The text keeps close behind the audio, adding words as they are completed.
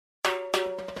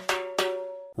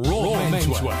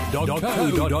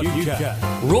rawmenswear.co.uk.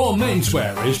 Raw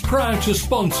Menswear is proud to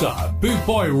sponsor Boot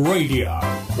Boy Radio.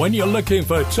 When you're looking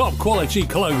for top quality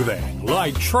clothing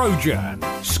like Trojan,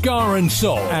 Scar and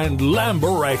Soul and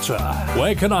Lamberetta,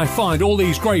 where can I find all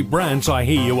these great brands, I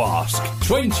hear you ask?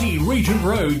 20 Regent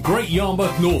Road, Great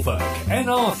Yarmouth, Norfolk,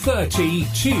 NR30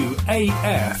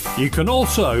 2AF. You can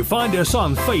also find us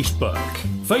on Facebook,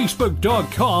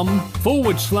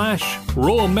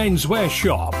 facebook.com/Raw Menswear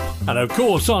Shop. And of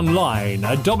course online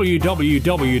at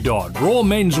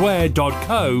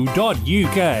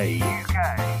www.rawmenswear.co.uk.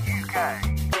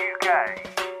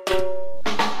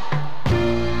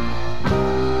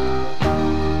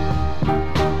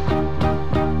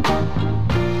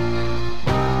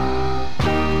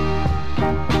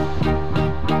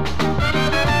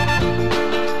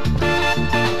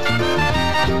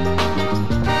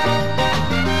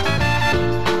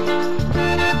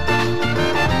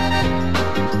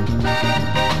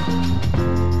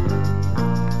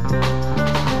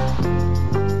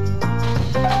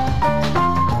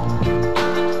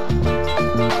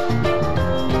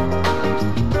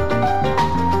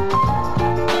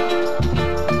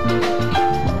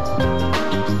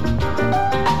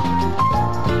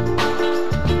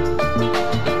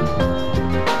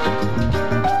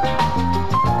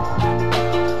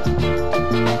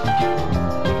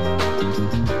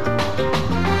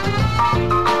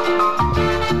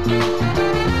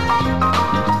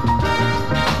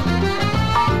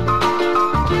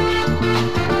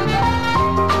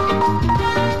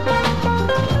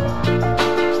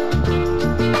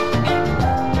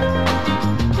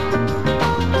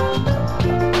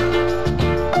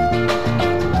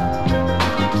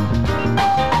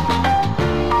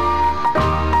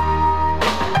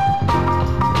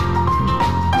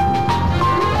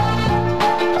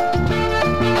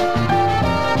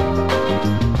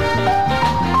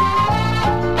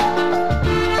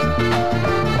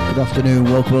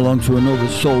 Welcome along to another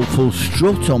Soulful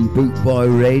Strut on Boot Boy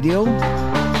Radio.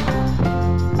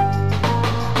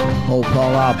 Hope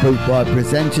all our Boot Boy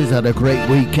presenters had a great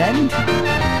weekend.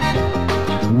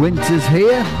 Winter's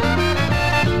here,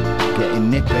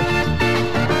 getting nippy.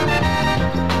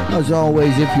 As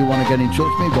always, if you want to get in touch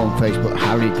with me, go on Facebook,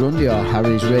 Harry Grundy or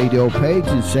Harry's radio page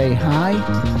and say hi.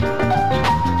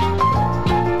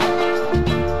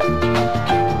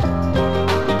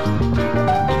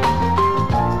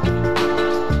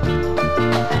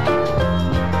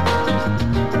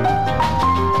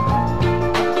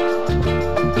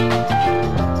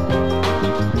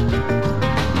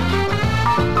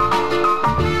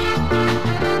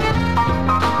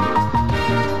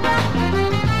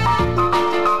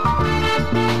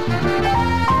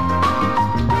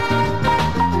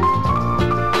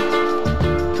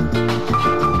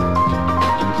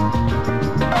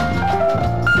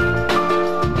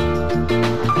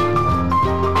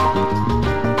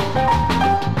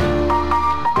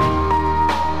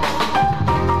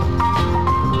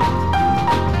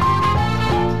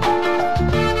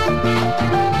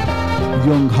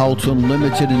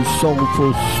 Unlimited and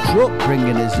Soulful Strut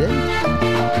bringing us in.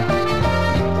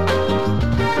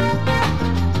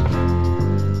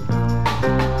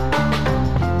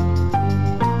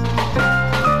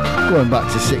 Going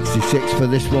back to 66 for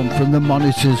this one from the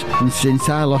Monitors and Since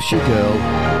I Lost Your Girl.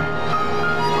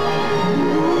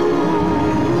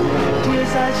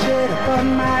 Tears I shed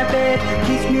upon my bed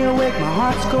keeps me awake, my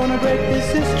heart's gonna break,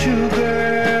 this is true, girl.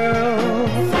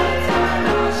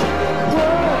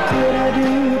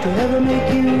 To ever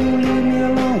make you leave me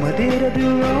alone, what did I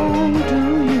do wrong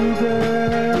to you, girl?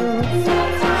 Oh,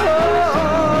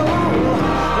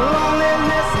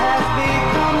 loneliness has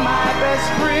become my best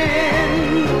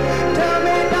friend. Tell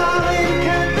me, darling,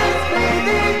 can this be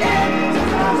the end? Since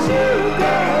I lost you,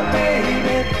 girl,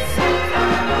 baby. Since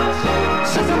I lost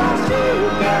you,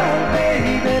 girl,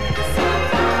 baby.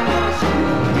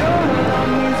 Your love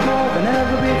means more than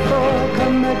ever before.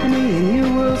 Come back to me and you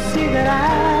will see that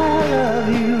I love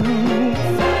you.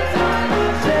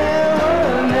 There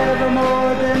will never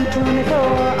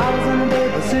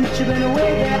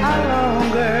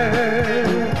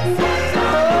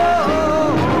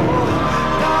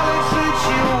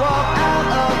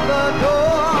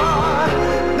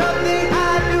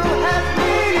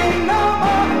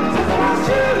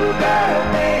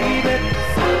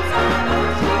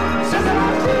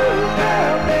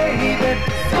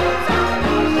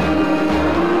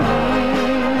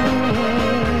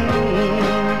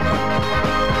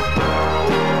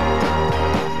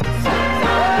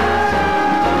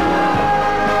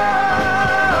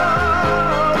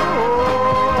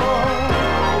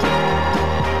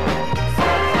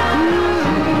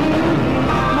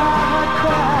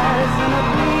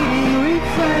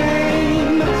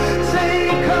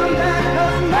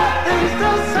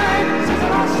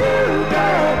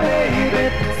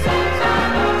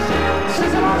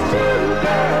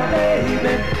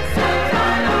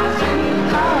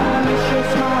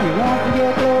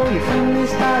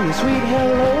a sweet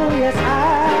hello, yes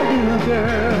I do,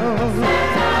 girl.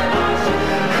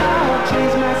 I'll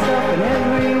change myself in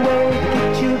every way to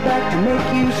get you back, to make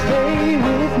you stay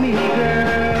with me,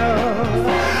 girl.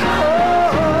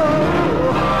 Oh,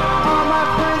 all my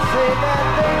friends say that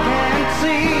they can't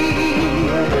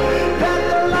see that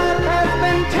the light has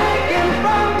been taken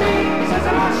from me. Since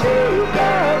I lost you,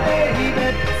 girl, baby.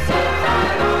 Since I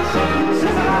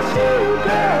lost you,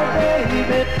 girl,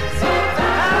 baby.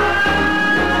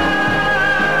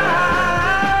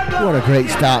 What a great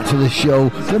start to the show.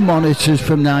 The Monitors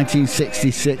from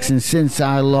 1966 and Since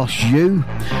I Lost You.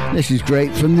 This is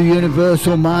great from the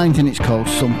Universal Mind and it's called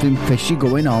Something Fishy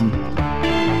Going On.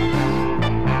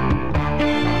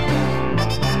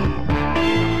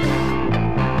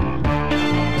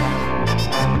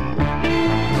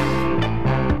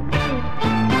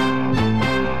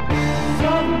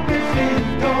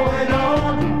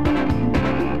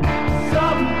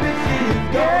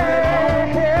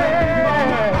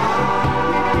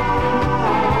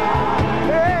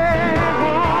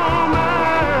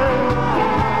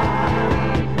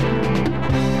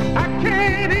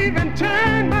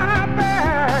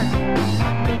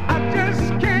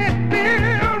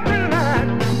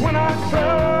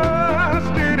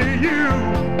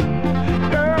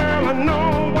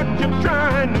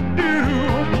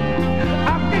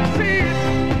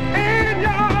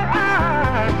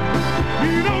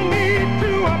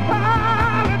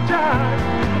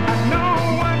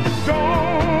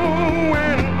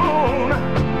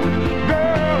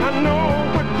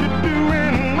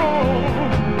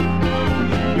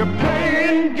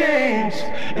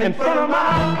 In front of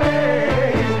my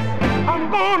face,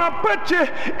 I'm gonna put you in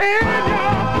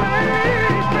your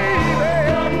place,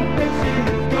 baby.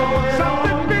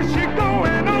 Something fishy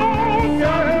going on,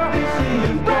 girl.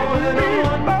 Right before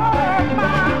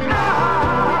my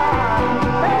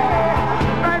eyes,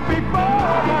 right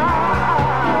before my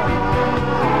eyes.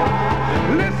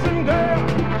 Listen, girl,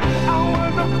 I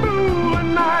was a fool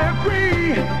and I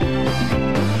agree.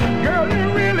 Girl, you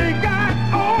really got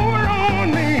over on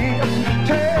me.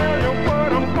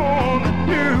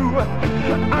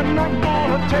 I'm not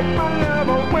gonna take my love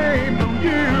away from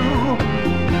you,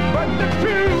 but the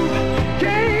truth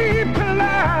can't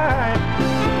collide.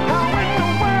 How in the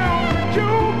world could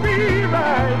you be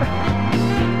right,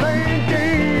 playing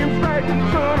games right in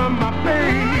front of my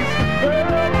face?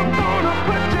 Girl, I'm gonna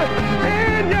put you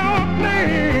in your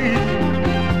place.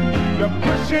 You're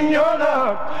pushing your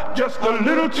luck just a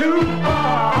little too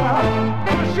far,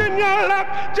 pushing your luck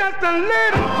just a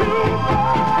little too far,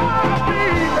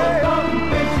 baby. Something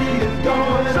fishy is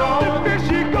going on. Something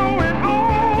fishy going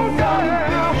on, girl.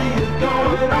 Something fishy is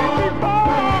going on. Right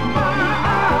before my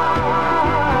eyes,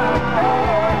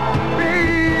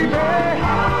 baby.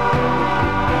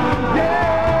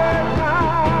 Yes,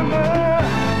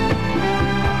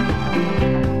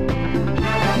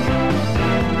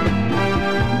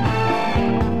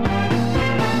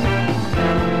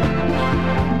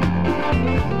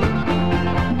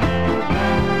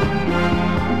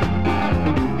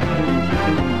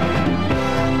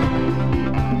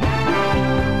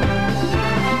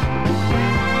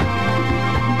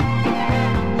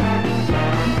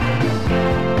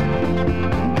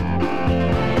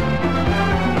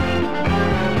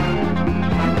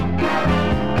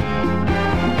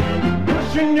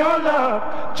 your love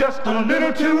just a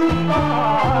little too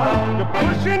far. You're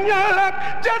pushing your luck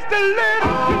just a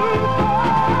little too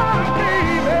far,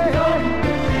 baby. Something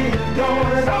fishy is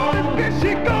going on. Something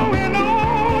fishy going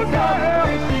on, girl.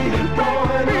 Something fishy is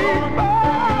going on.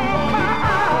 My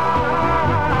eyes.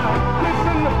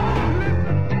 Listen.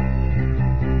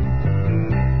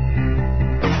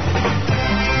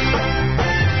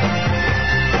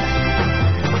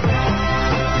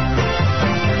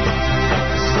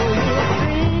 So you're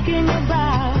thinking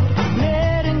about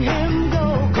letting him go,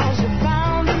 'cause you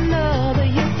found another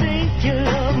you think you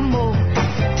love more.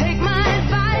 Take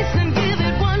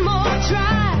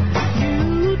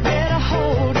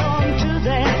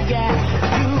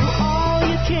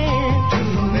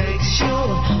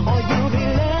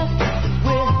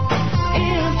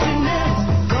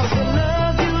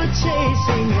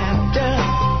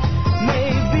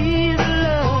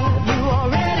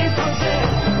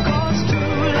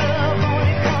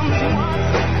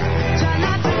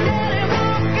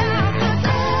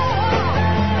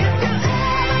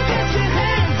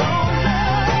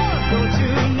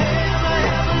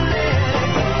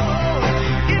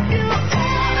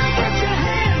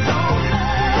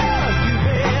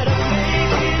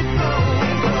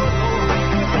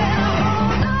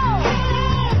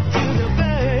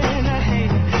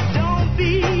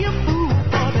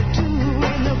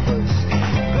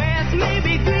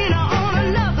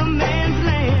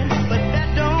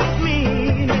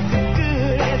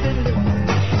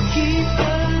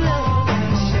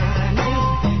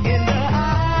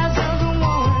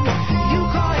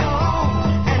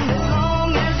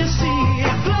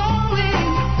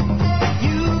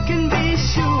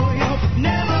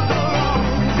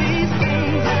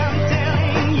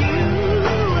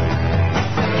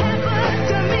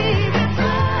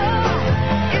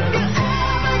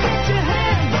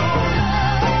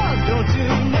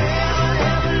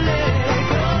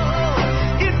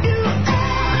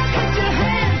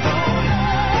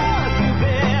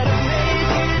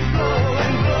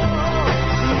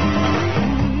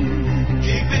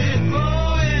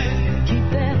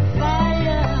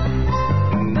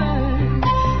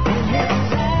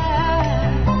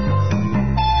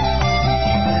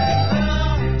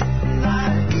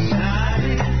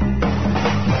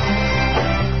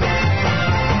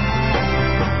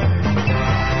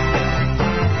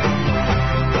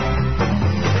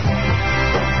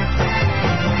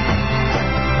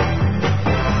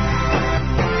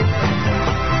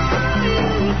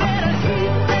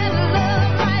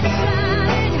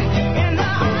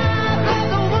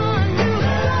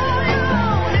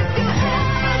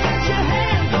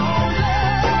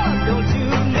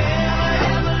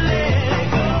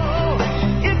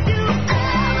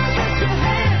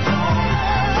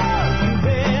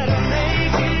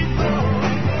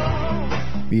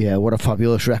Yeah, what a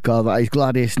fabulous record that is.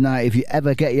 Gladys Knight. If you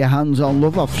ever get your hands on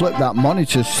Love, I'll flip that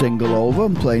Monitors single over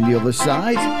and play the other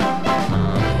side.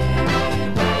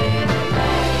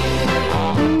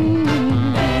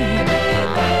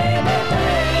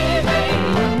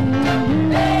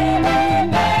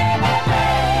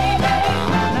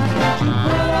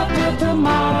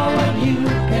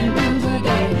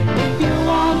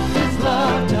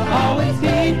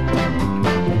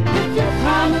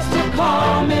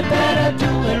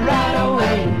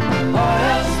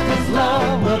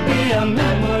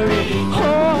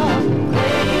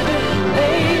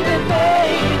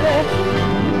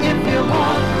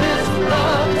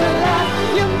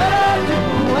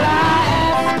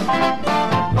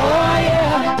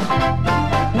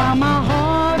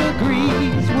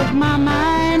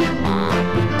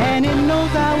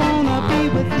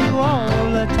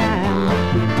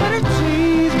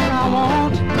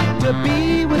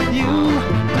 Be with you,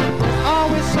 there's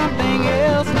always something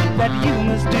else that you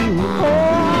must do.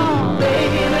 Oh,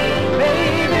 baby,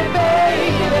 baby,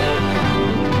 baby,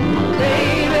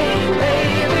 baby,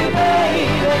 baby,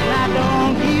 baby. Now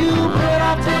don't you put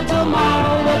off till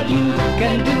tomorrow what you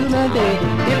can do today.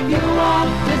 If you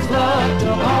want this love to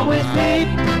always be,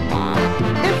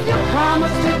 if you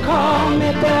promise to call me,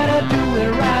 better do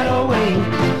it right away,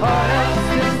 or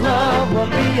else this love will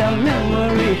be a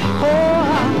memory.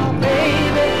 Oh,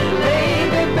 baby,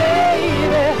 baby,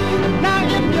 baby. Now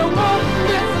if you want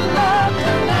this love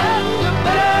to last, you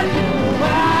better do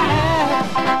what I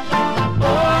ask.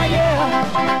 Oh yeah,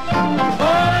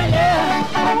 oh yeah,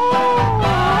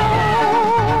 oh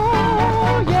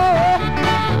yeah.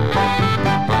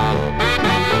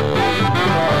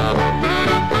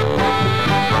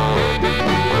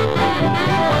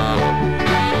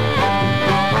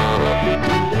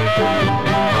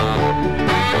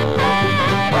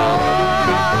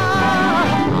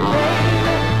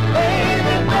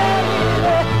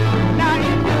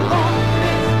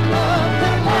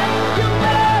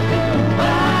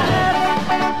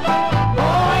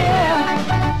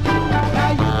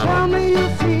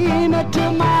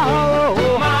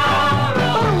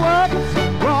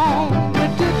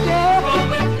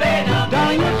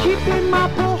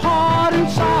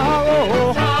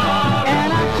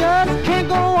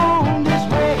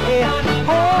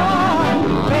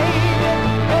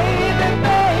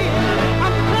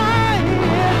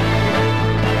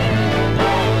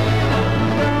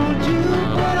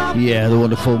 Yeah, the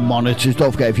wonderful Monitors.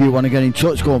 Don't forget, if you want to get in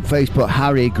touch, go on Facebook,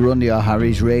 Harry Grundy or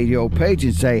Harry's radio page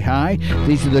and say hi.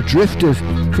 These are the Drifters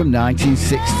from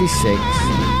 1966.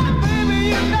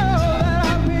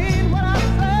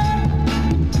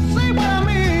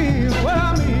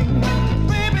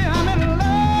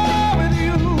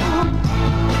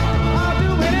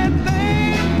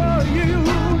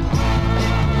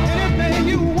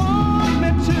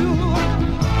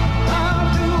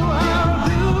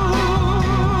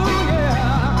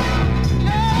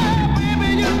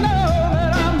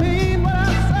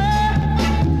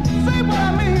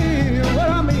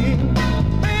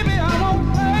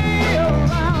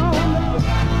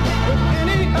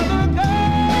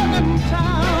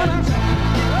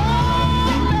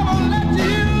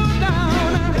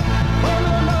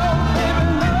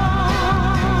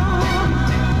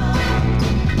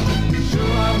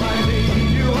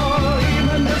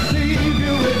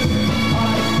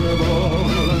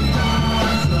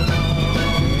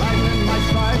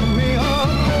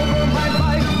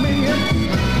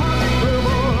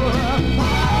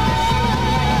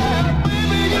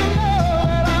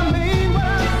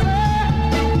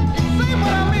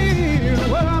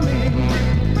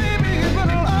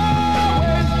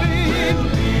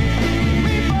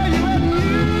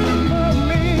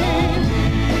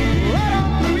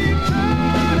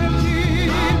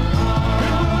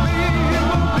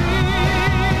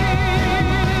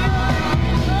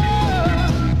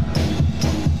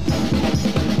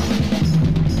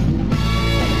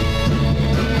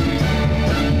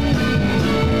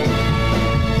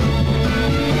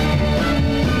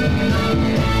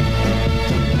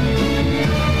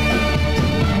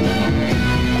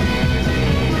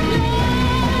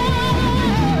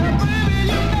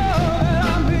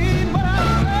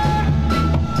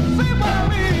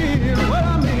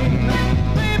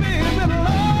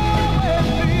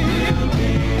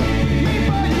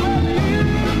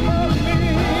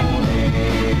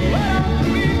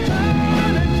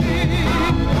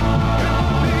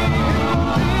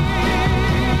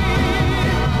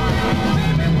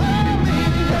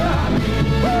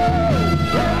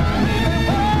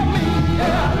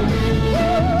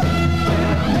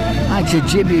 To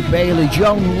Jimmy Bailey,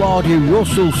 John Lordy,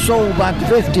 Russell, Soulbag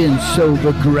 50 and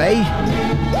Silver Grey.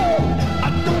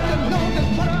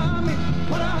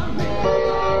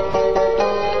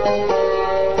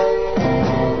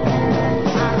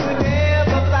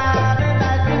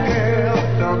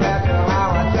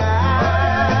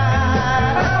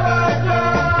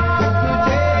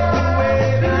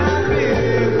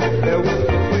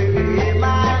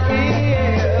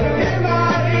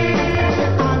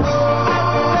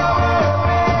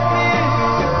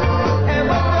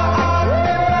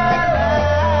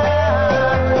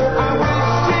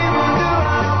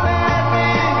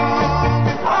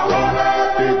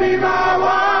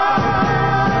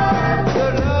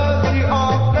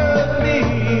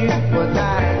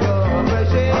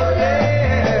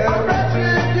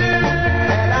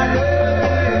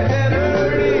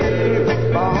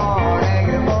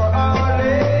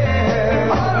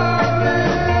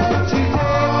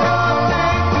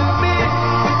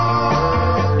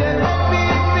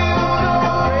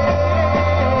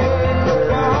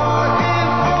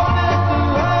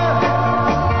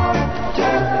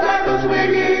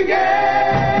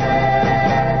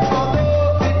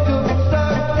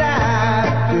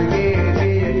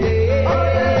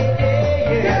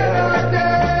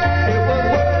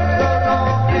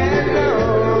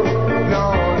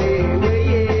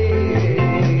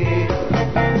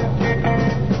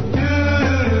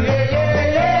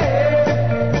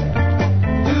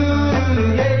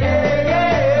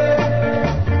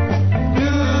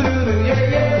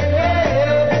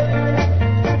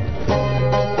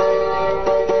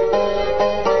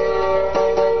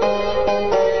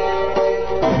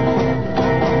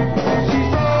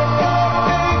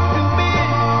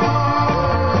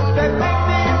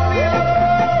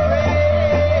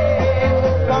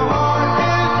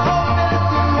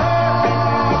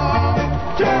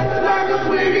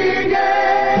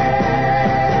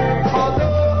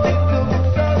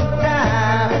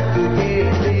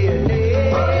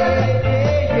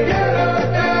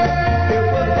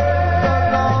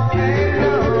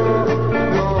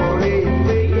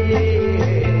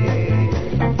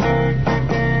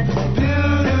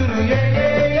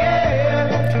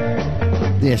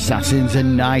 the Assassins, A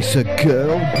Nicer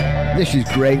Girl. This is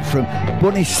great from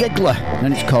Bunny Sigler,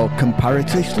 and it's called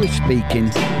Comparatively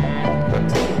Speaking.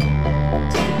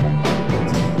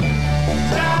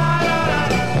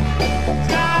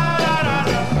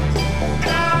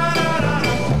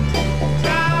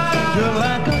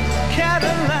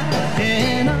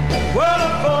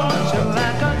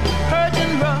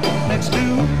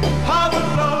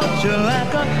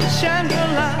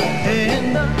 Chandelier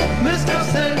in the mist of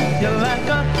sin. You're like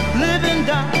a living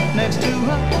doll next to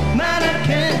a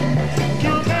mannequin.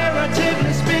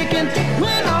 Comparatively speaking,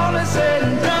 when all is said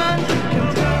and done,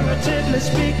 comparatively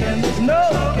speaking, there's no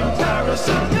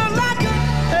comparison. You're like a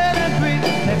pedigree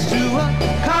next to a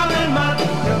calling mud.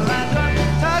 You're like a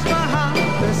Taj Mahal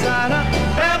beside a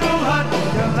bamboo hut.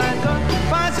 You're like a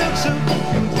fine silk suit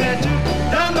compared to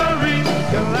dungarees.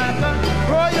 You're like a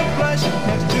royal flush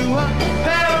next to a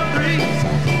pair of threes.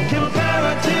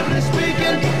 Comparatively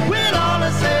speaking, when all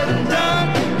is said and done,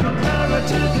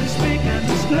 comparatively speaking,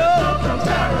 there's no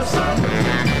comparison.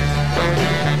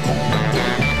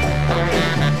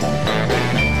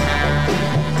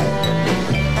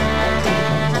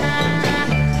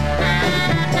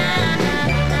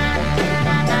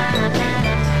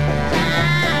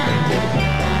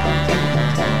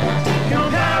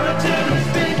 Comparatively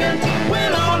speaking,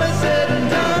 when all is said and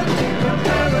done,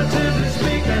 comparatively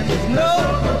speaking, there's no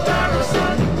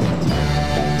comparison.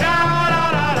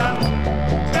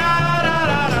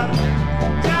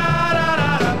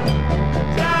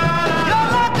 You're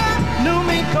like a new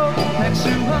mink coat next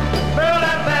to a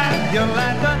burlap bag. You're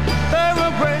like a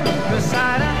thoroughbred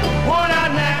beside a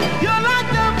worn-out nag. You're like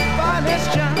the finest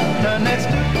china next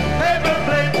to paper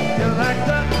plate. You're like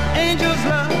the angel's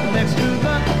love next to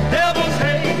the devil's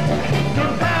hate.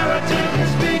 Comparatively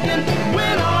speaking,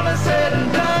 when all is said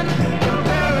and done,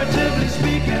 comparatively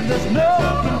speaking, there's no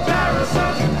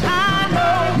comparison. I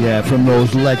know. Yeah, from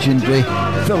those legendary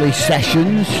Philly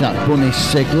sessions, that's Bunny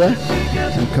Sigler,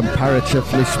 and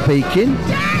Comparatively Speaking.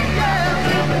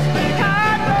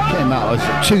 Came out as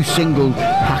a 2-single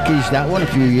package, that one, a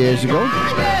few years ago.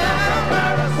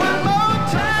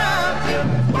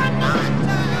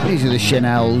 These are the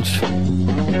Chanels.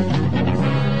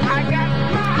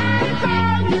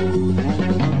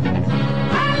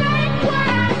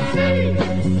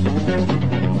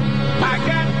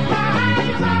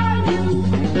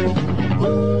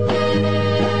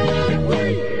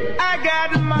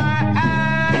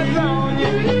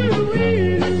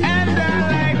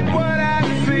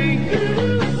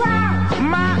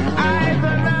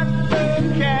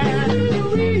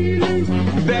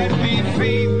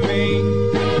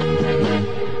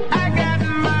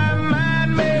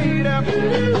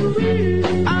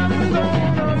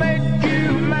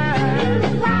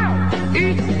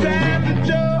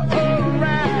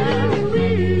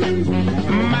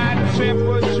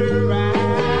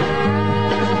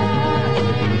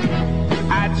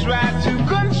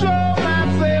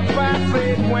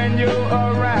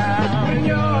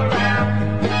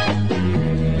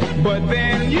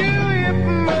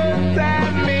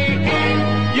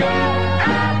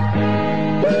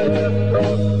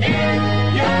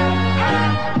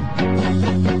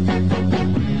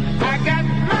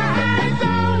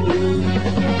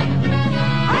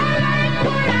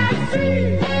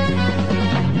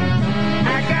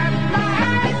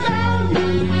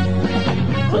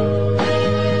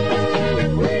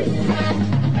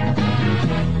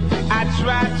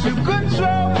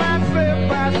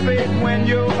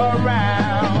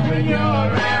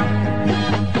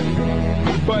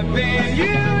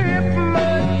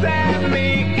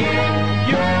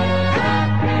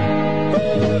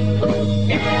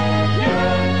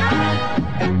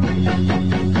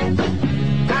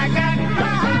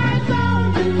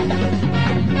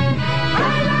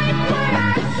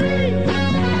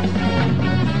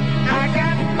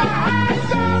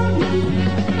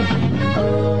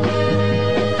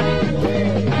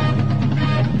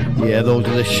 Those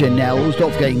are the Chanels.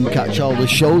 Don't forget you can catch all the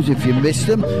shows if you missed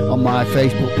them on my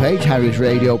Facebook page, Harry's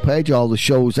radio page. All the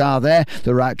shows are there.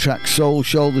 The Right Track Soul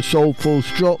Show, the Soulful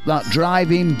Strut, that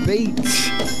Driving Beat,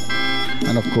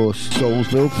 and of course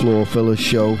Soulsville Floor Fillers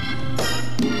Show.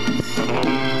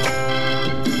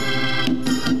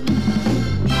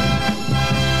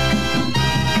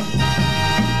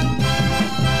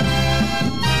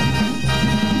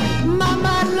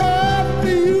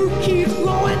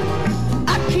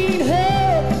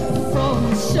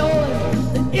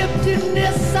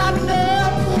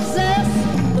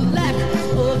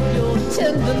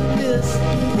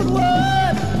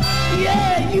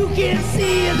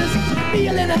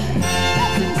 Feeling that's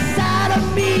inside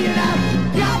of me, and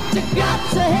I've got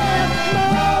to have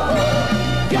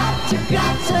more.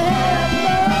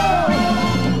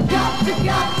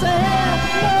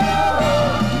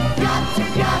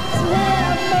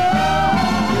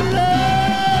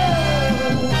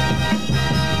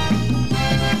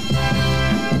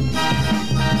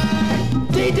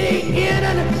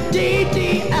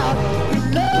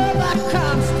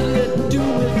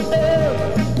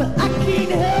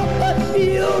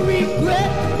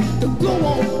 go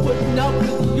on putting up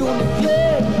with you and the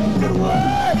kid. But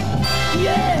what?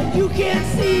 Yeah, you can't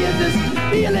see this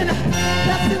feeling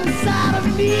that's inside of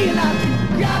me, and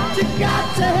I've got to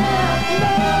have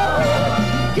more.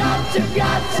 Got to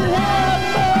have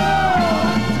more.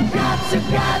 Got to have more. Got to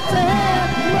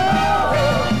have more.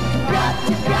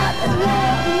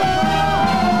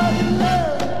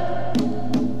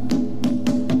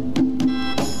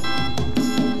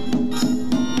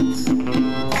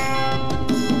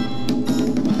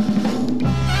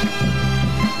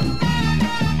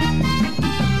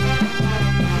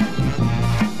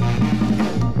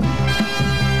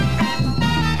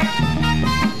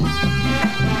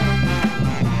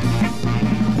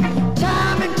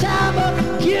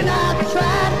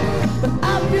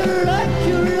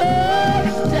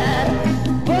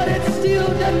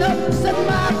 Set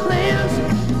my plans.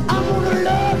 I'm gonna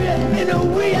love you in a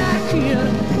way I can.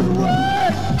 But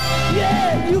what?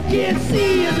 Yeah, you can't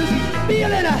see this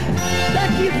feeling that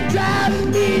keeps driving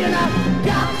me, and I've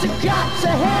got to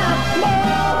have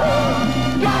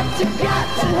more. Got to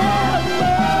have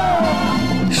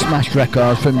more. Smashed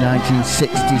record from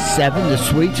 1967, The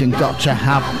Sweets and Got to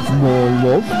Have More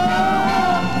Love.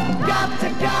 Got to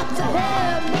have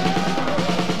more.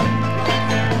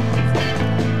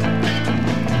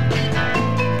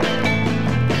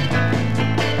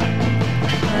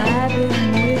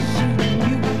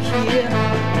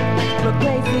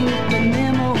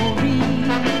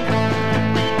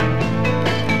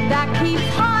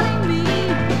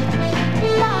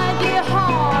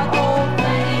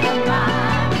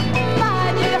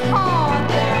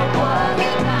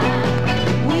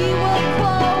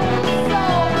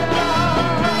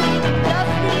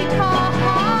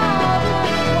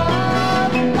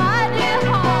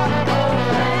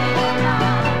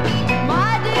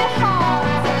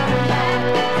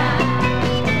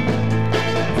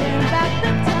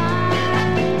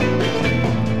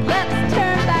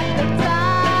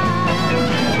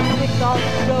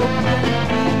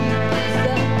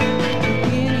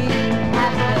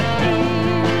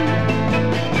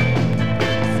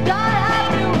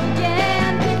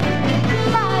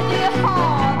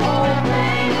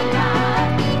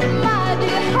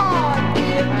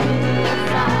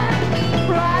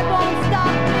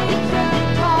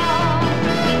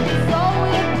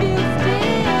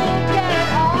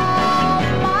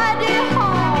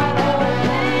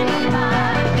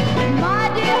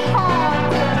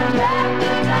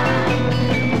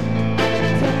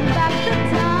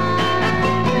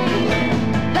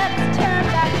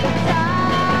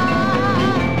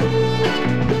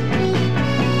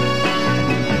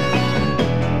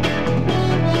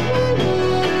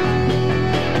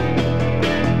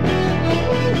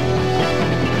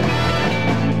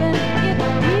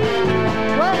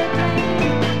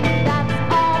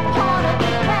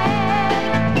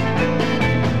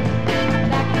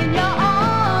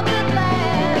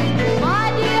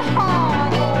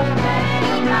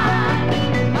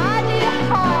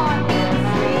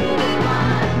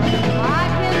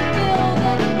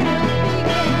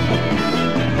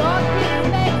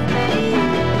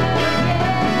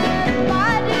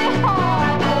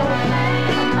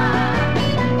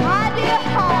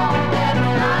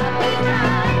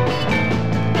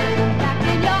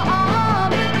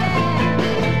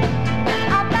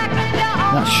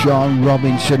 Sean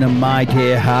Robinson and My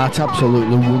Dear Heart,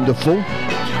 absolutely wonderful.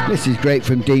 This is great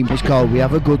from Dean. It's called We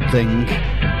Have a Good Thing.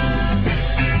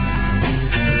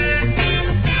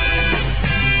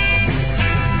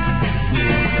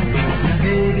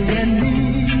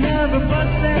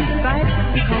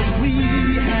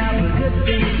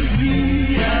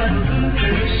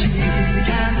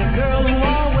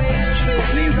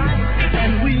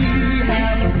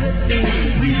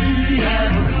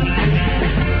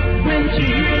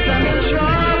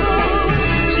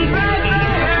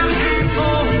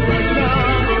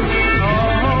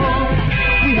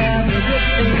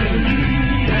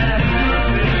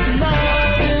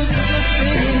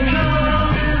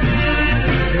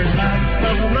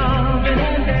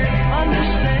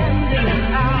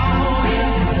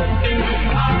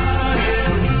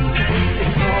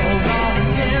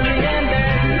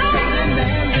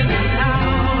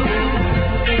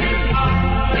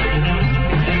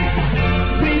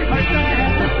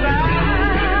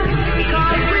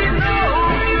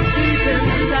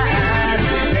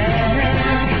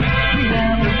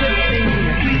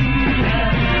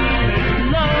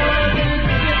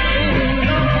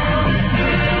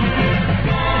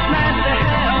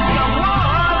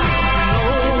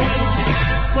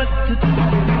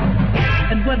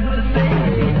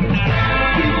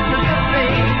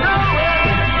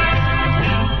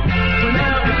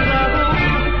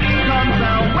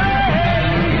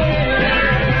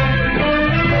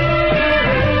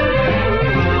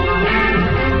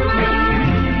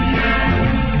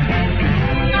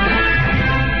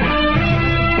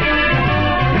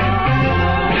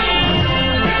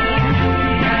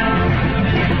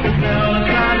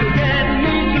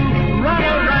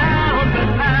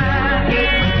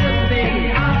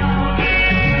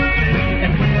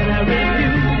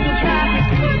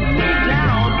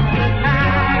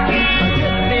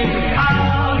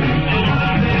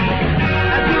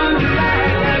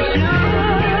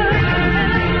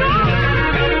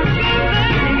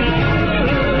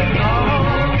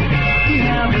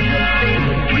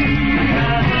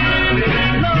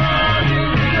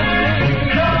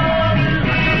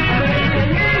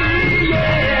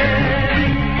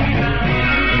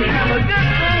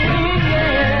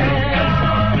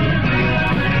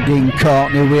 Dean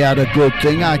Courtney, we had a good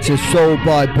thing. I to Soul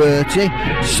Boy Bertie,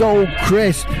 Soul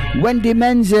Chris, Wendy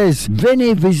Menzies,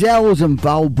 Vinnie Vizels and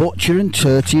Val Butcher and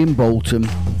Turty in Bolton.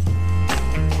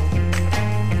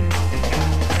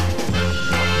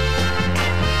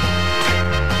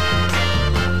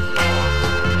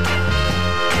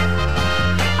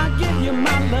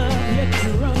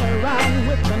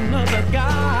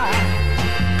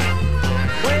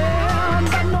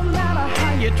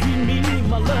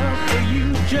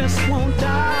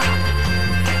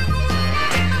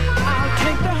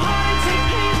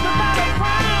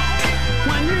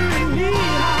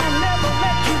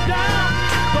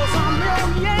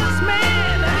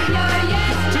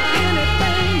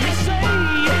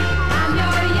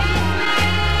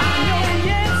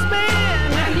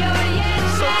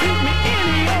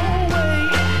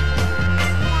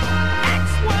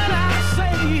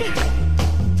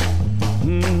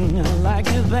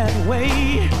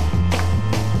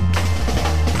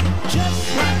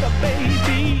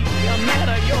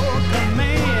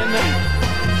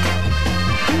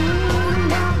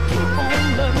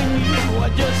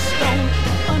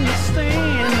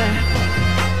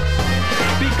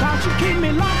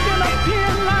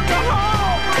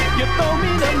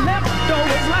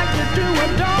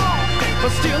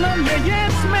 But still I'm your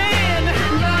yes man.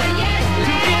 I'm your yes man.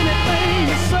 Do anything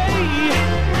you say.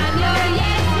 I'm your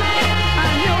yes man.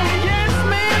 I'm your yes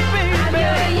man, baby. I'm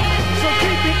your yes man. So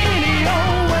keep me any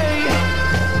old way.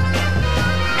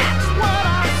 That's what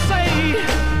I say.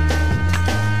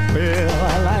 Well,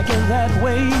 I like it that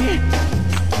way.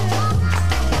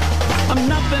 I'm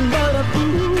nothing but a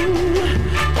fool.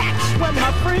 That's what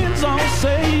my friends all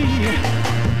say.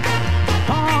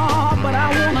 Oh, but I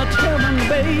wanna tell them,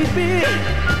 baby,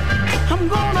 I'm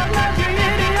gonna love you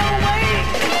any old way.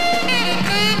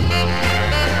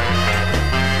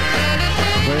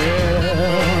 Well,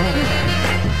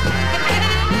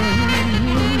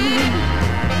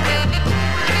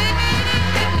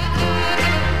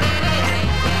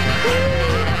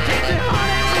 take the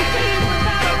heartaches and pain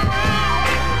without a frown.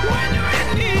 When you're in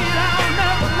need, I'll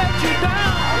never let you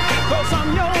down. 'Cause I'm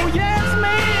your yes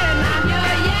man. I'm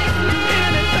your yes man. Do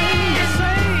anything you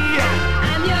say.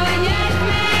 I'm your yes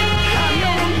man. I'm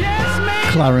your yes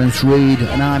man. Clarence Reed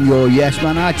and I'm your yes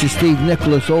man. Hi to Steve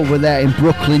Nicholas over there in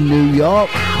Brooklyn, New York.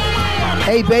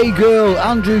 Hey Bay Girl,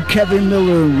 Andrew, Kevin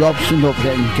Miller and Robson. Don't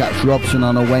forget you can catch Robson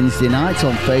on a Wednesday night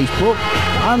on Facebook.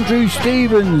 Andrew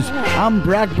Stevens, Anne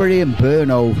Bradbury and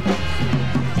Burno.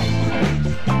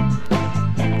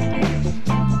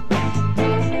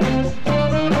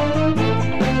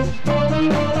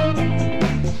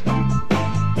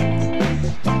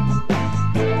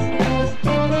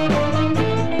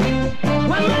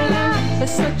 When my life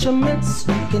is such a mess,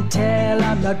 you can tell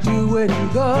I'm not doing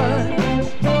good.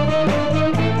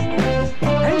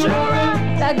 And you're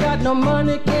right, I got no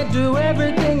money, can't do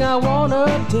everything I wanna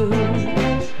do.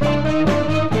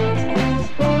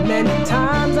 Many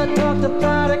times I talked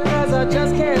about it 'cause I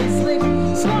just can't sleep.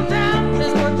 Slow down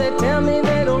is what they tell me,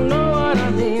 they don't know what I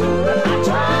mean. But I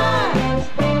try,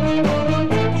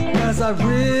 'cause I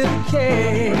really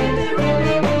care.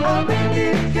 I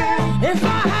really care. If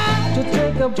I had to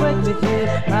take a break to hear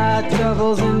my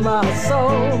troubles in my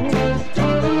soul,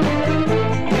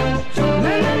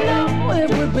 then I know it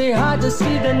would be hard to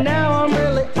see that now I'm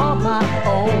really on my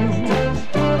own.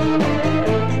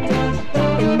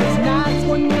 In these nights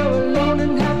when you're alone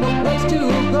and have no place to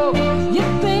go, you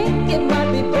think it might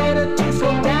be better to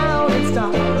slow down and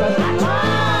stop. But I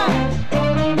try,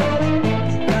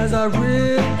 'cause I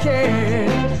really care.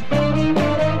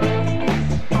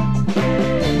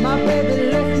 My baby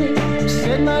left me,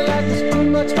 said my life is too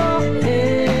much for him.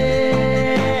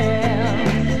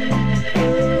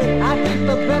 I think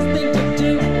the best thing to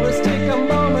do is take a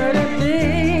moment and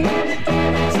think.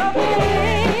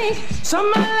 So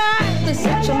my life is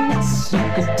such a mess, you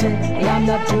could tell I'm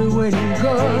not doing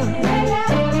good.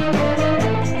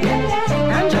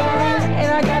 And you're right, and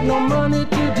I got no money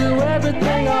to do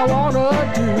everything I wanna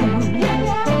do.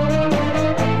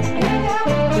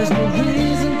 There's no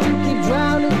reason to keep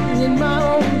drowning in my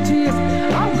own tears.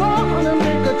 I'm gonna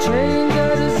make a change, I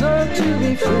deserve to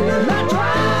be free. And I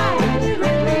try,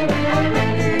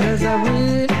 'cause I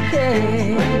really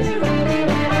care.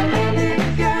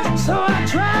 So I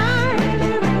try.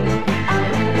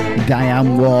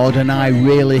 Diane Ward and I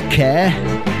really care.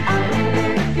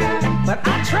 But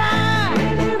I try,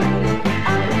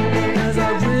 'cause I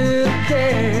really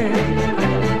care.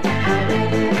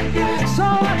 So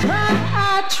I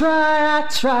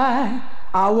try,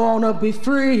 I wanna be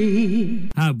free.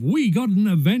 Have we got an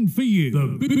event for you?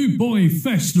 The Boot Boy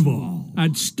Festival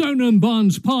at Stoneham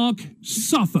Barnes Park,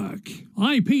 Suffolk.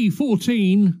 IP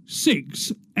 14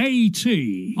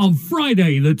 6AT on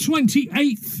Friday the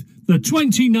 28th, the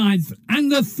 29th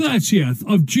and the 30th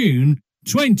of June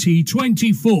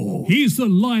 2024. Here's the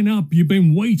lineup you've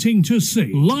been waiting to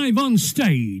see. Live on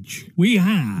stage, we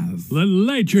have the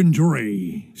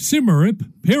legendary Symarip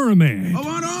Pyramid. I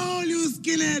want all you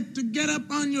skinheads to get up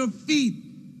on your feet.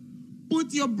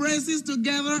 Put your braces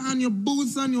together and your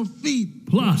boots on your feet.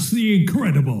 Plus the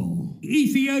incredible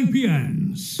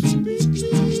Ethiopians.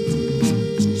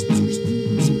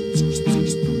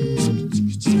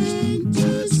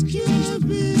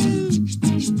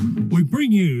 We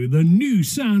bring you the new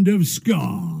sound of ska,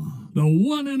 the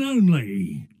one and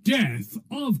only Death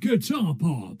of Guitar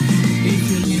Pop. If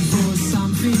you're looking for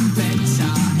something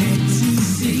better, head to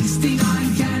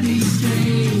 69 Candy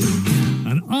Street.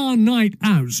 And our night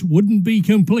out wouldn't be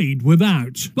complete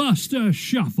without Buster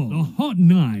Shuffle, the Hot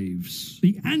Knives,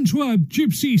 the Antwerp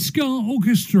Gypsy Ska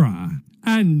Orchestra,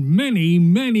 and many,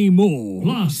 many more.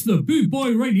 Plus the Boot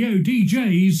Boy Radio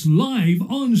DJs live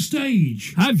on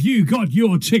stage. Have you got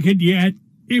your ticket yet?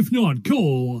 If not,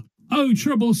 call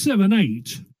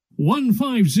 07778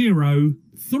 150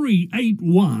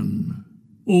 381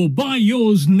 or buy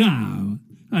yours now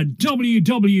at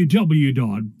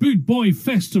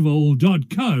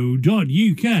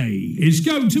www.bootboyfestival.co.uk. It's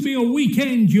going to be a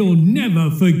weekend you'll never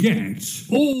forget.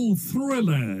 All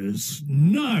thrillers,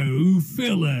 no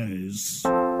fillers.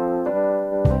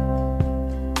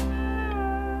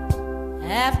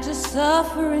 After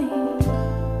suffering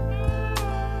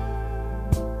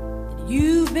that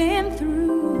you've been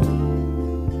through,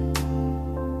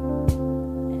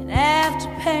 and after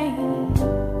pain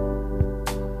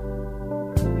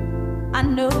I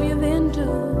know you've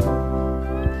endured,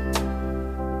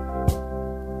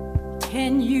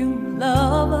 can you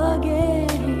love again?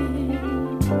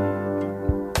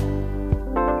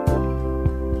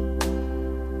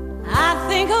 I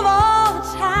think of all the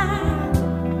times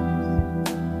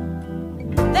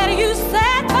that you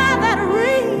sat by that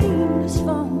ringless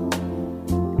phone,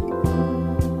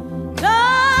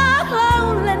 dark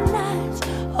lonely nights,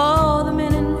 all the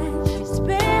many nights you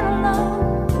spent alone.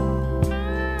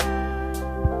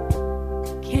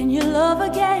 Can you love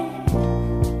again?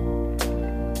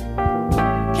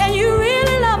 Can you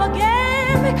really love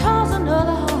again? Because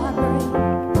another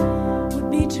heartbreak would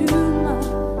be too much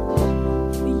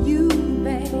for you,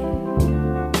 babe.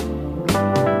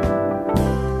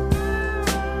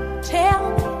 Tell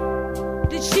me,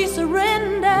 did she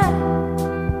surrender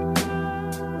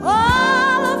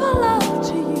all of her love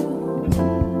to you?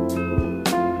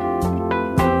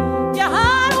 Your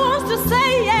heart wants to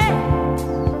say yes,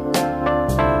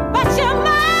 but your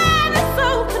mind is so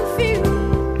confused.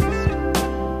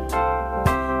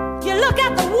 You look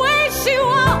at the way she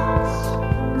walks,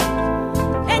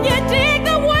 and you dig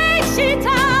the way she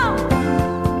talks.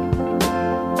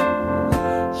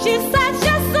 She sets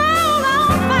your soul on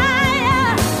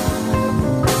fire.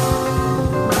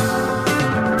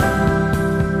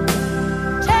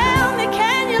 Tell me,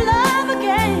 can you love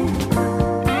again?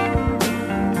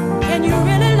 Can you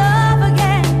really love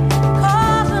again?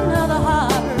 'Cause another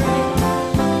heartbreak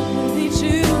would be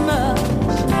too much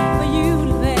for you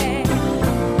to bear.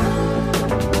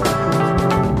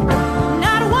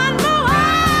 Not one more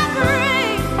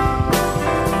heartbreak,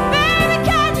 baby,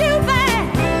 can you bear?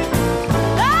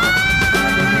 Not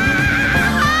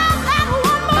that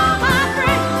one more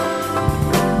heartbreak,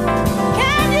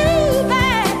 can you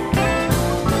bear?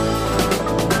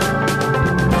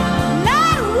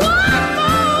 Not one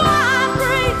more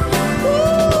heartbreak,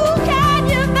 ooh, can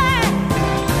you bear?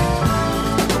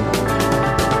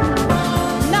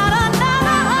 Not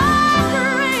another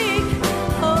heartbreak,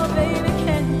 oh baby,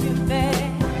 can you bear?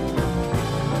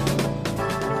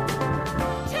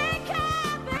 Take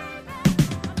care, baby.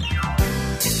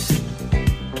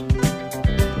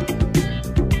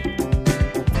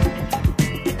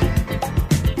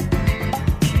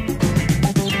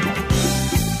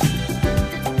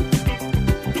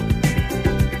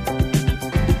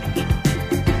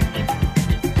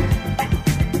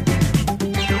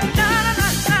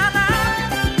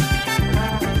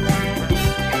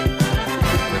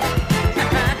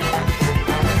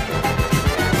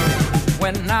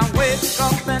 When I wake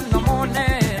up in the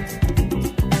morning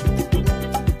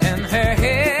and her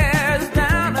hair's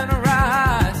down in her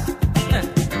eyes,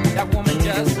 that woman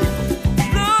just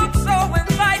looks so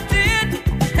inviting.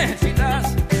 She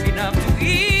does enough to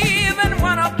even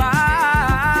wanna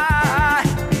buy.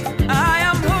 I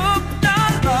am hooked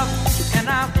on love and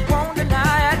I won't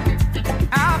deny it.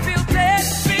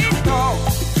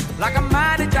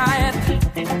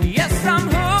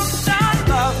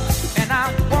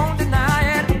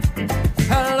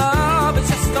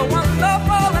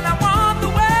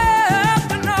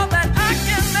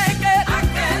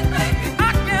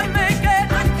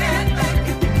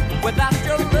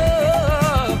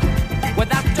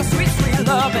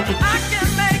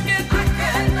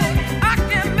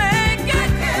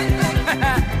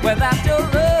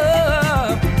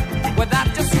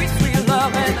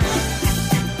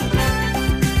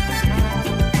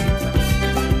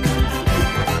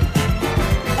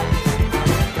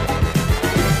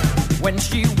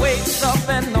 gets up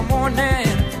in the morning,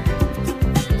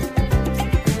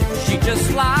 she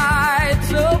just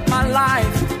lights up my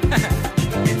life.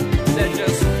 There's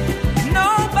just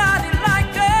nobody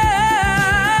like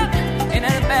her. Ain't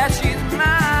that bad? She's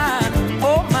mine,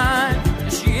 oh mine,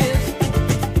 she is.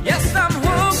 Yes, I'm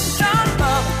hooked on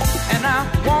love, and I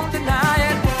won't deny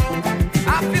it. I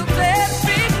feel 10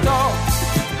 feet tall,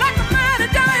 like a mighty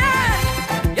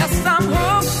giant. Yes, I'm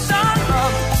hooked on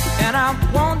love, and I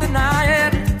won't deny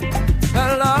it.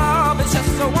 Her love is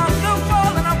just so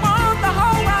wonderful, and I want the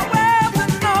whole wide world to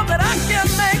know that I can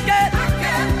make it.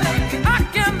 I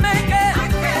can make it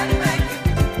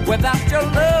without your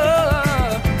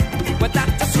love, without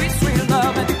your sweet, sweet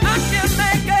love, and I can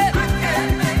make it.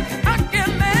 I can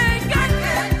make it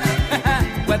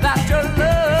without your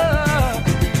love,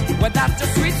 without your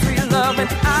sweet, sweet love, and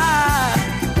I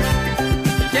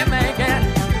can make it.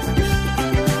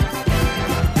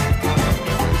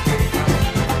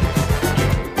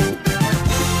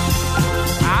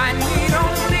 I need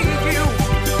only you.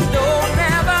 Don't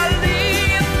ever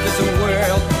leave this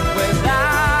world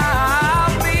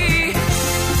without me.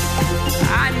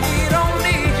 I need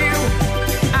only you.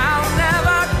 I'll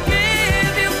never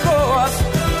give you cause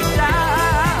to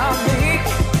doubt me.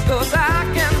 'Cause I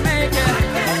can make it.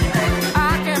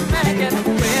 I can make it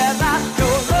without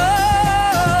your love.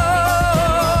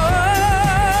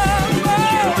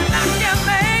 Oh, I can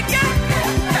make it.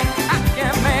 I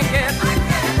can make it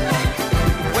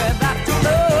without your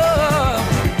love,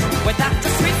 without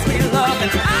your sweet, sweet love,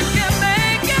 and I can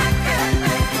make it.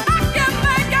 I can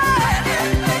make it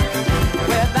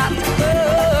without your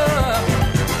love,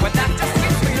 without your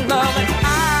sweet, sweet love, and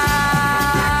I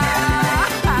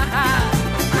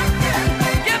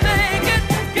can make it.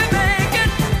 Can make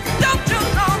it. Don't you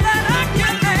know that I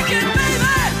can make it,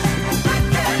 baby?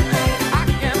 I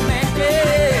can make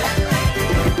it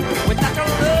without your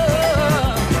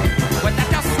love, without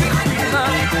your sweet, sweet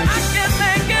love. I can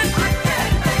make it.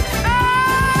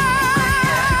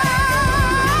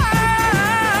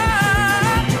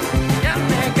 Can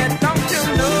make it. Don't you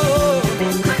know?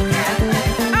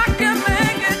 I can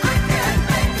make it.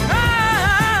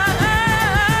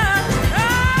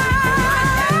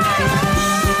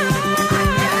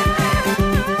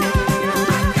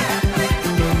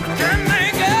 Can make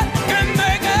it. Can make it. Can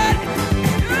make it.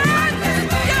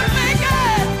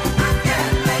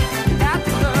 Without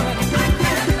your love,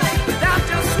 without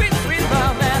your sweet, sweet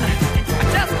love, and I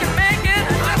just can make it.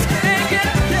 I just can make it.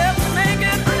 Just make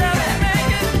it. Just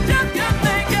make it. Just can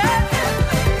make it.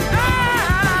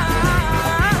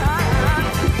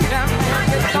 Can make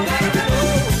it. Don't you know?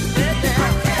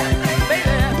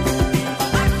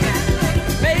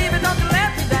 Baby, don't you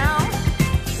let me down.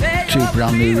 Say Two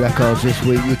brand new records this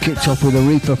week. We kicked off with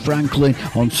Aretha Franklin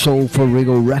on Soulful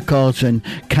Wriggle Records and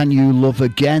Can You Love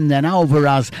Again, then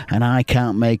Alvarez and I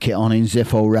Can't Make It on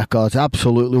Inziffo Records.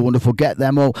 Absolutely wonderful. Get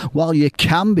them all while you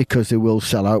can, because they will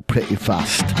sell out pretty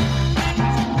fast.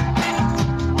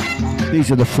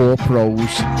 These are the 4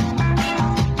 pros.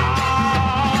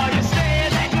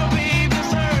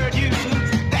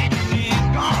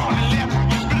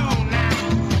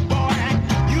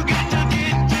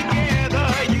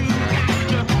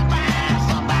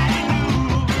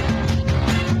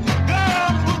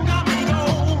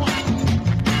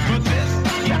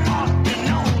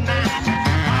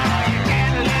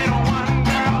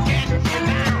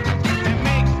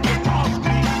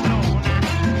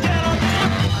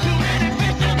 Too many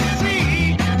fish in the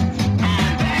sea.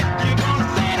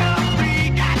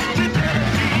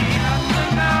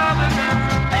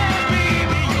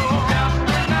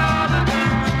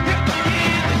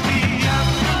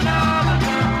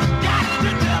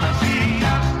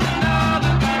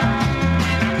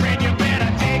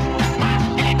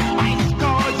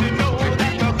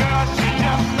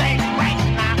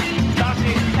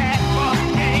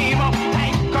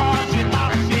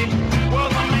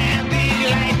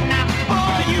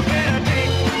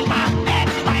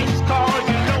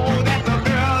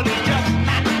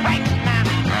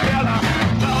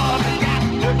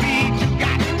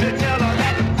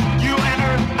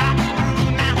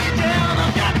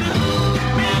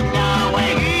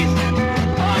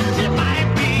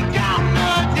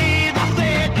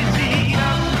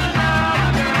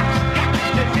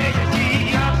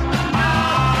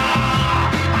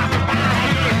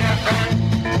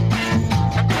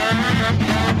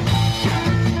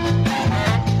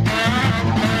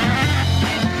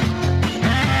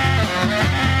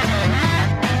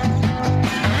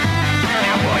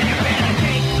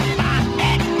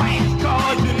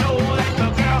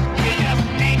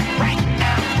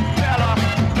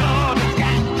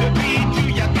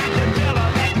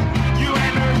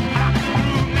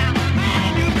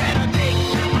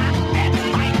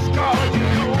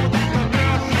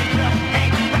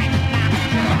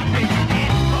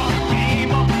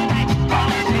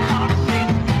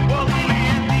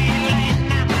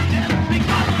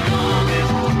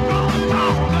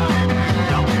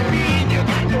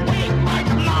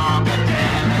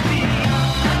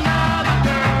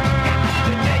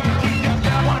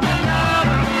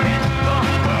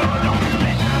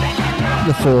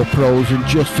 Four Pros and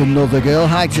Just Another Girl.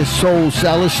 Hi to Soul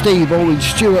Seller, Steve Owen,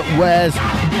 Stuart Wares,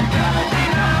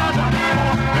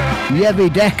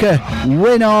 Yevi Decker,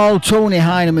 Winall, Tony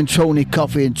Heineman, Tony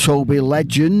Coffey and Toby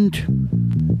Legend.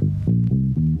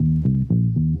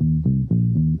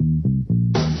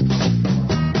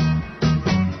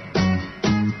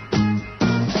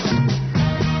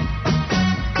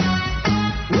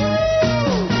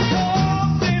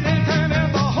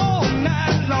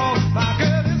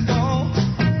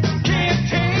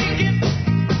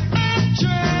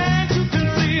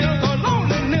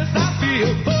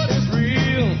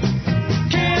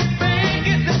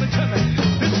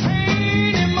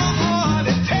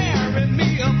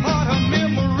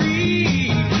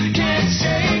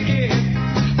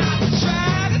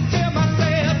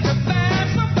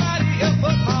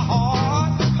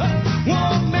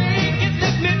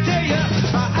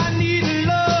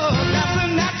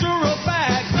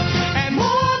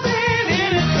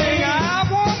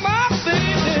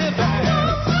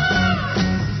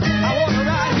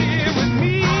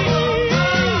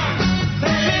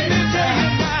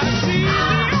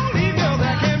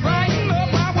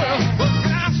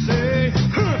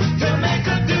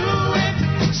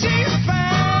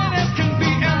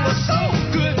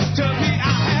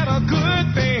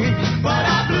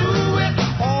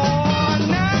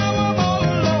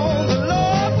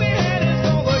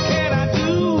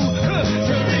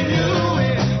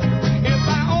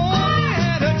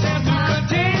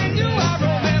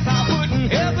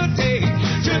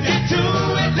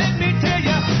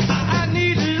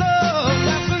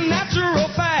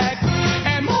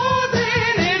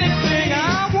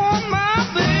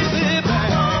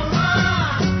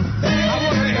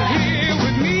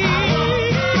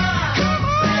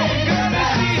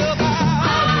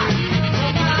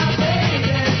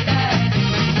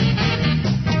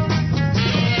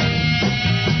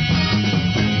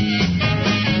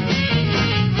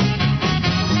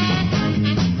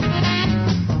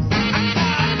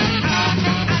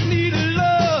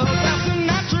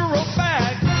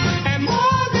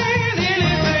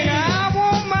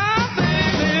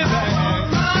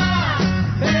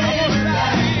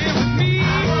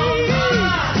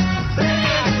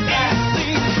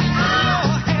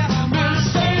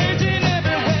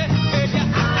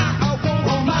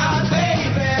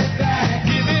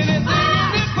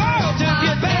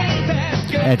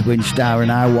 Edwin Starr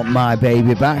and I Want My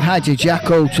Baby Back. Hi to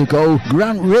Jacko to go,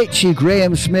 Grant Ritchie,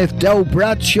 Graham Smith, Del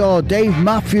Bradshaw, Dave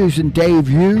Matthews and Dave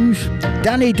Hughes,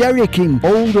 Danny Derricking,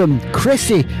 Oldham,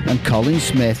 Chrissy and Colin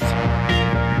Smith.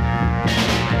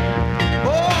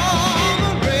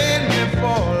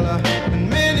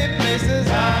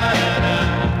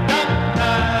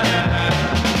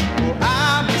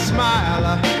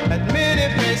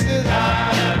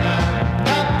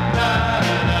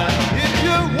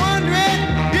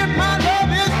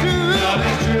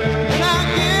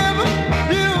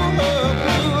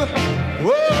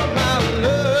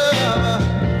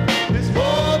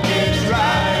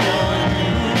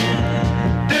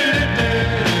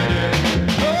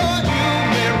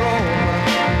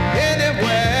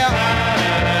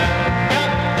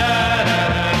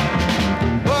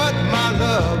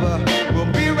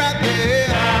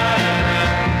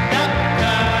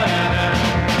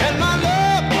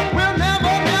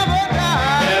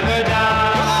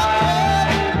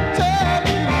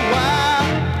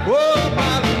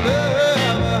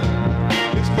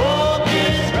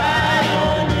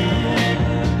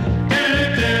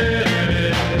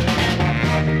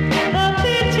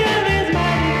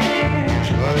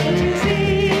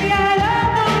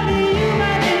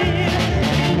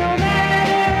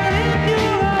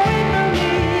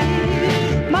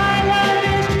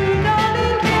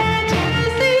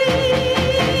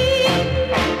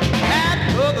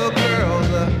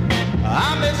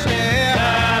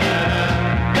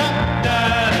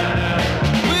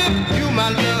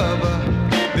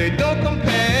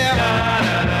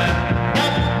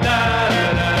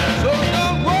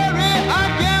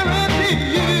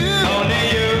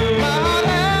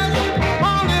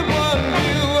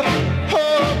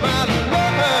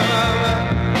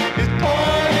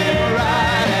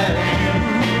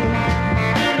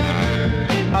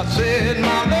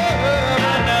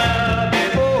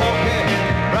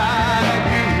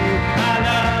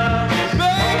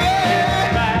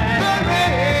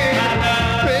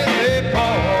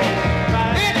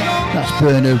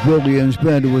 Bernard Williams.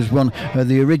 Bernard was one of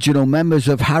the original members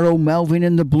of Harold Melvin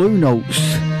and the Blue Notes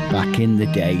back in the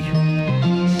day.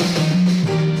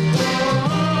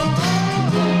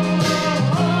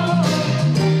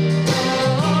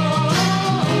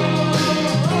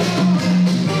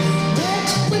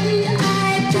 What will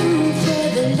I do for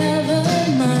the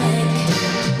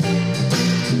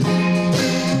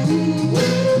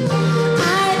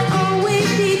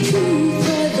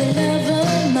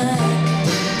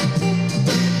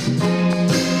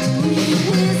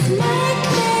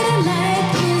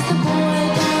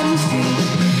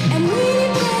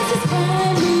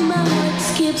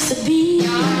lips a beat.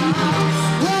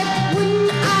 What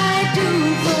wouldn't I do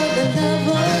for the love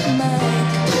of mine?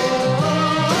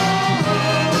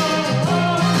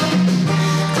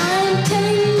 I'm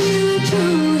telling you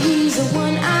true, he's the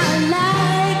one I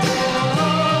like.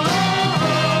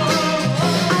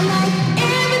 I like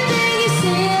everything he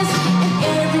says and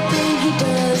everything he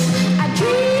does. I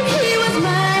dream he was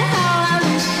mine, how I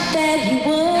wish that he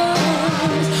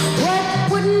was. What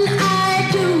wouldn't I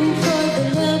do for the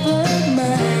love of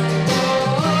mine?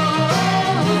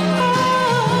 Oh,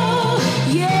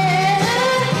 yeah.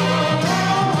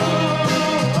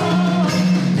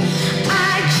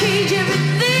 I change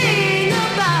everything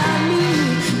about me,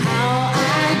 how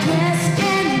I dress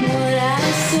and what I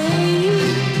say.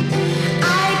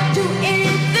 I do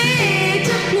anything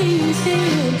to please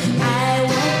him. I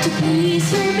want to please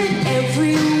him in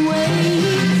every way.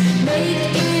 Make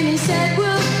any sad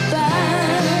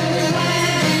goodbye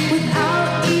without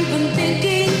even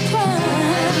thinking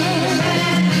twice.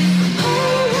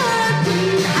 Oh, what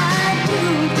wouldn't I do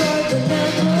for the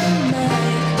love of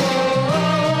mine?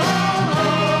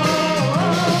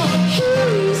 He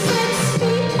sets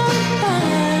me on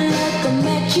fire like a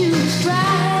match you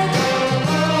strike.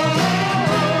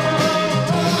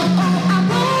 Oh, I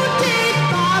won't take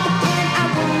Bob and I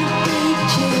won't take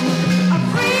Jim, a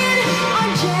friend or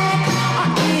Jack or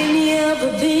any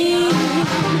other thing.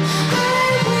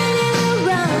 I'm waiting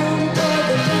around for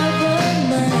the love of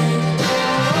mine.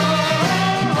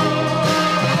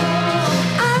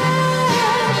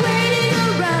 I'm waiting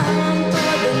around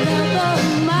for the love of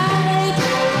mine.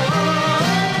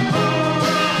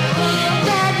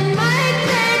 That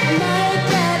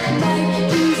Mike,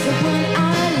 he's the one I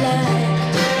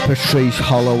like. Patrice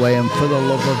Holloway and For the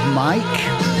Love of Mike.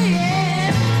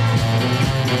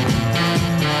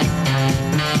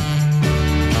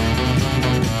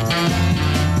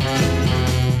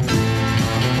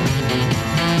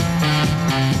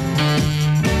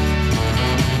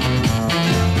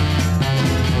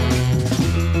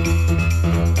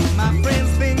 My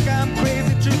friends think I'm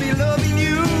crazy to be loving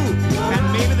you, and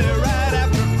maybe they're right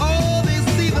after all. They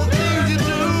see the things you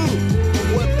do,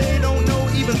 what they don't know.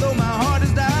 Even though my heart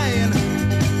is dying,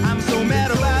 I'm so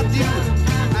mad about you.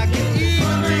 I can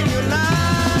even think you're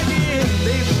lying.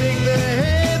 They shake their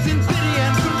heads in pity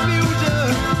and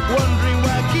confusion, wondering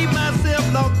why I keep myself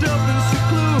locked up in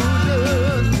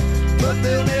seclusion. But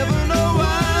they'll never know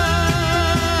why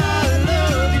I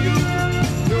love you.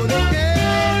 No, they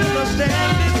can't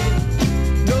understand it.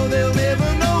 No, they'll never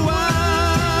know why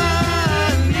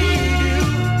I need you.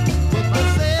 But the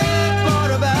sad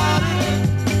part about it,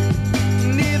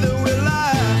 neither will I.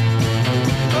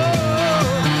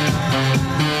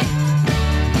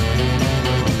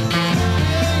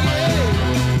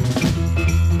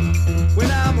 When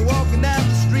I'm walking down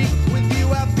the street with you,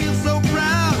 I feel so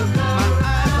proud. My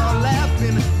eyes are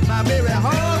laughing, my very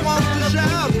heart wants to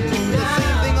shout. The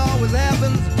same thing always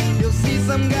happens. You'll see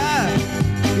some guy,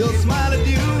 he'll smile at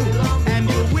you, and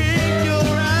you'll wink your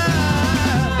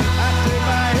eye. I turn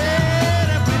my head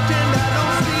and pretend I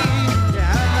don't see.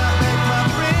 Yeah, I make my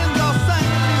friends all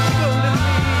silently scolding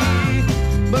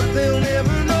me, but they'll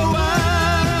never know why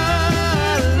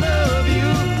I love you.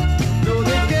 No,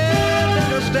 they can't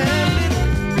understand it.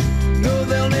 No,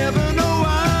 they'll never know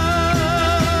why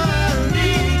I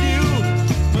need you.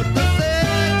 But the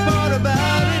sad part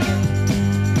about it,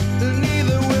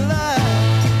 neither will I.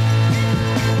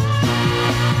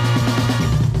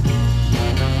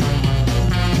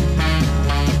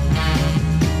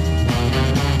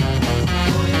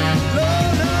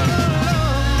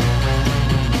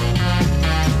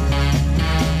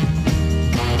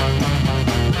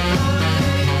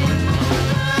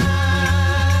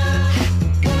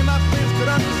 Only my friends could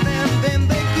understand, then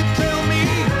they could tell me.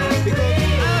 Because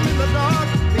I'm in the dark,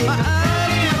 my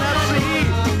eyes cannot see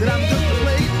that I'm just a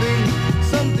plaything,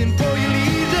 something for your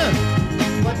leisure.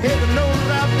 But heaven knows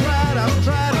I've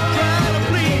tried to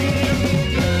please.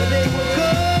 The day will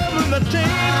come and the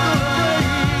chains will break.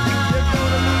 You're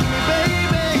gonna lose me,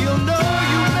 baby. You'll know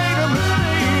you made a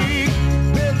mistake.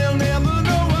 Then they'll never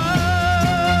know why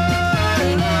I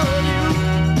love you.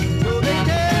 No, they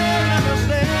can't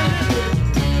understand it.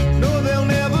 No, they'll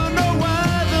never know why.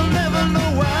 They'll never know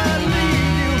why I need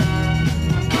you.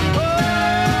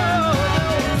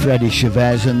 Oh, Freddie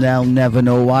Chavez and They'll Never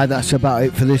Know Why. That's about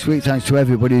it for this week. Thanks to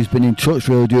everybody who's been in touch.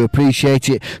 Really do appreciate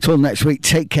it. Till next week,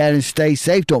 take care and stay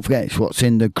safe. Don't forget, it's what's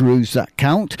in the grooves that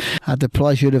count. Had the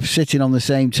pleasure of sitting on the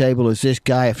same table as this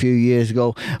guy a few years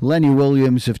ago, Lenny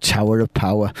Williams of Tower of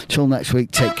Power. Till next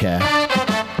week, take care.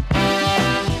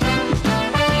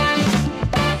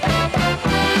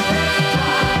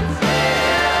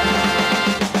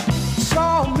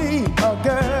 Saw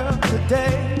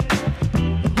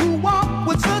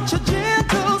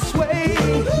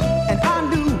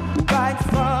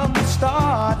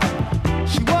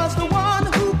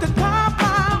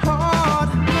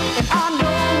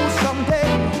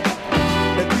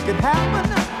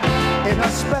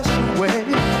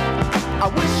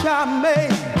I made.